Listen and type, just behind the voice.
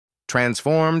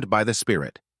Transformed by the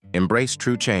Spirit. Embrace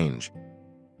true change.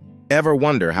 Ever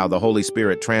wonder how the Holy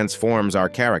Spirit transforms our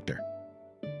character?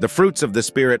 The fruits of the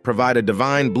Spirit provide a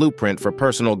divine blueprint for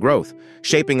personal growth,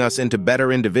 shaping us into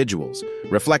better individuals,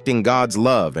 reflecting God's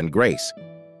love and grace.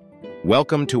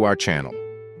 Welcome to our channel.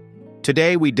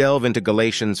 Today we delve into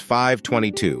Galatians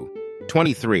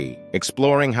 5:22-23,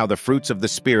 exploring how the fruits of the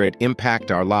Spirit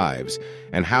impact our lives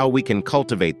and how we can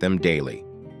cultivate them daily.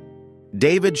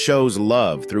 David shows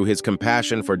love through his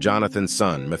compassion for Jonathan's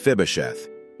son, Mephibosheth.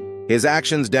 His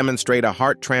actions demonstrate a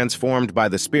heart transformed by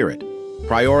the Spirit,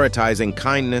 prioritizing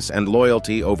kindness and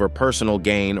loyalty over personal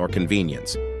gain or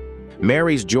convenience.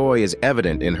 Mary's joy is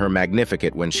evident in her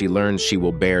Magnificat when she learns she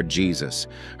will bear Jesus.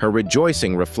 Her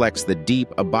rejoicing reflects the deep,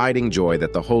 abiding joy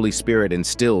that the Holy Spirit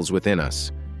instills within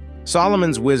us.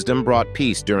 Solomon's wisdom brought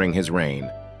peace during his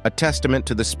reign, a testament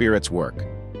to the Spirit's work.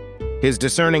 His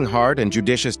discerning heart and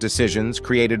judicious decisions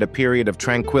created a period of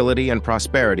tranquility and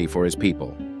prosperity for his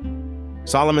people.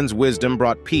 Solomon's wisdom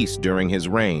brought peace during his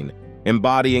reign,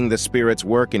 embodying the Spirit's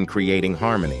work in creating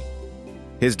harmony.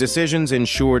 His decisions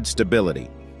ensured stability,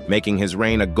 making his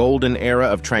reign a golden era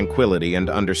of tranquility and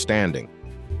understanding.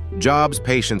 Job's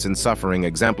patience in suffering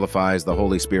exemplifies the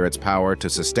Holy Spirit's power to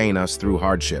sustain us through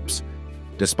hardships.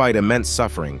 Despite immense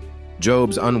suffering,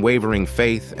 Job's unwavering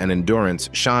faith and endurance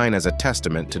shine as a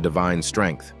testament to divine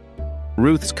strength.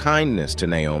 Ruth's kindness to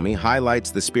Naomi highlights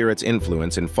the Spirit's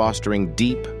influence in fostering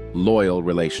deep, loyal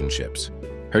relationships.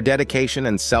 Her dedication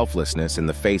and selflessness in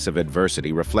the face of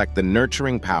adversity reflect the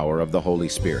nurturing power of the Holy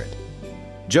Spirit.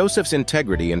 Joseph's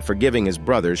integrity in forgiving his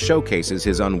brothers showcases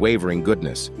his unwavering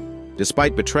goodness.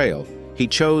 Despite betrayal, he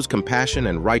chose compassion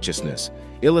and righteousness,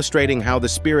 illustrating how the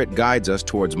Spirit guides us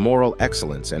towards moral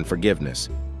excellence and forgiveness.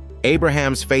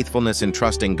 Abraham's faithfulness in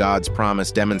trusting God's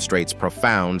promise demonstrates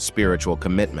profound spiritual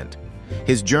commitment.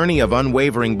 His journey of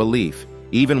unwavering belief,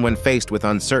 even when faced with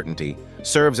uncertainty,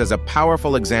 serves as a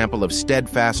powerful example of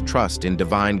steadfast trust in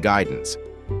divine guidance.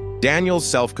 Daniel's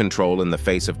self-control in the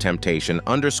face of temptation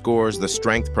underscores the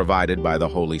strength provided by the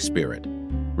Holy Spirit.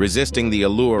 Resisting the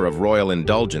allure of royal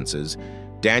indulgences,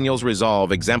 Daniel's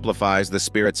resolve exemplifies the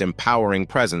Spirit's empowering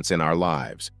presence in our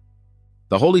lives.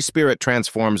 The Holy Spirit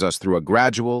transforms us through a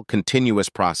gradual, continuous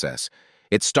process.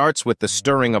 It starts with the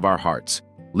stirring of our hearts,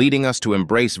 leading us to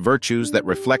embrace virtues that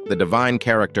reflect the divine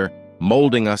character,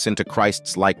 molding us into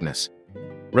Christ's likeness.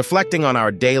 Reflecting on our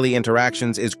daily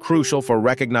interactions is crucial for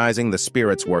recognizing the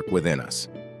Spirit's work within us.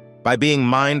 By being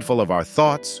mindful of our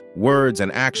thoughts, words,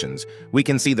 and actions, we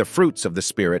can see the fruits of the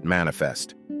Spirit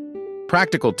manifest.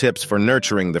 Practical tips for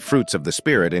nurturing the fruits of the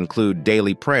Spirit include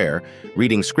daily prayer,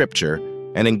 reading Scripture,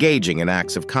 and engaging in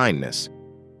acts of kindness.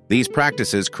 These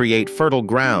practices create fertile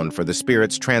ground for the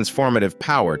Spirit's transformative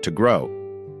power to grow.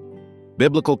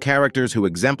 Biblical characters who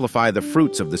exemplify the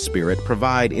fruits of the Spirit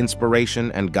provide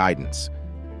inspiration and guidance.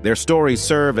 Their stories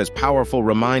serve as powerful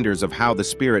reminders of how the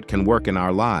Spirit can work in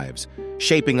our lives,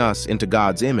 shaping us into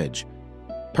God's image.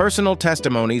 Personal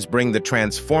testimonies bring the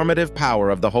transformative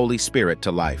power of the Holy Spirit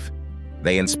to life.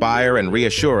 They inspire and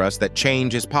reassure us that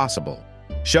change is possible,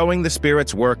 showing the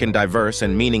Spirit's work in diverse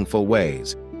and meaningful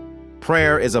ways.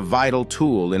 Prayer is a vital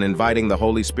tool in inviting the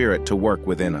Holy Spirit to work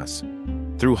within us.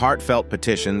 Through heartfelt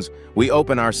petitions, we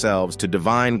open ourselves to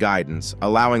divine guidance,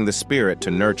 allowing the Spirit to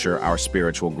nurture our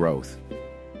spiritual growth.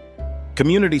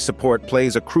 Community support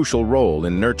plays a crucial role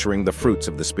in nurturing the fruits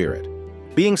of the Spirit.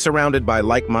 Being surrounded by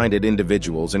like-minded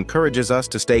individuals encourages us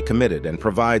to stay committed and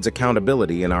provides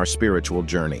accountability in our spiritual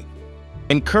journey.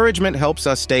 Encouragement helps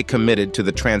us stay committed to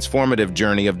the transformative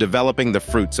journey of developing the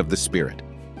fruits of the Spirit.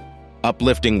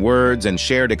 Uplifting words and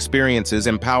shared experiences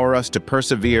empower us to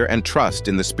persevere and trust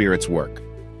in the Spirit's work.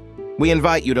 We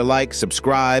invite you to like,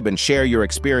 subscribe, and share your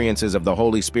experiences of the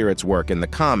Holy Spirit's work in the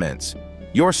comments.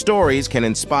 Your stories can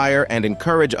inspire and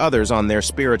encourage others on their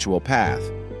spiritual path.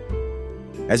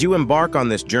 As you embark on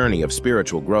this journey of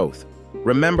spiritual growth,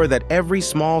 remember that every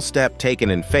small step taken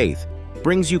in faith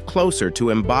brings you closer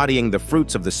to embodying the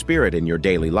fruits of the Spirit in your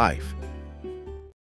daily life.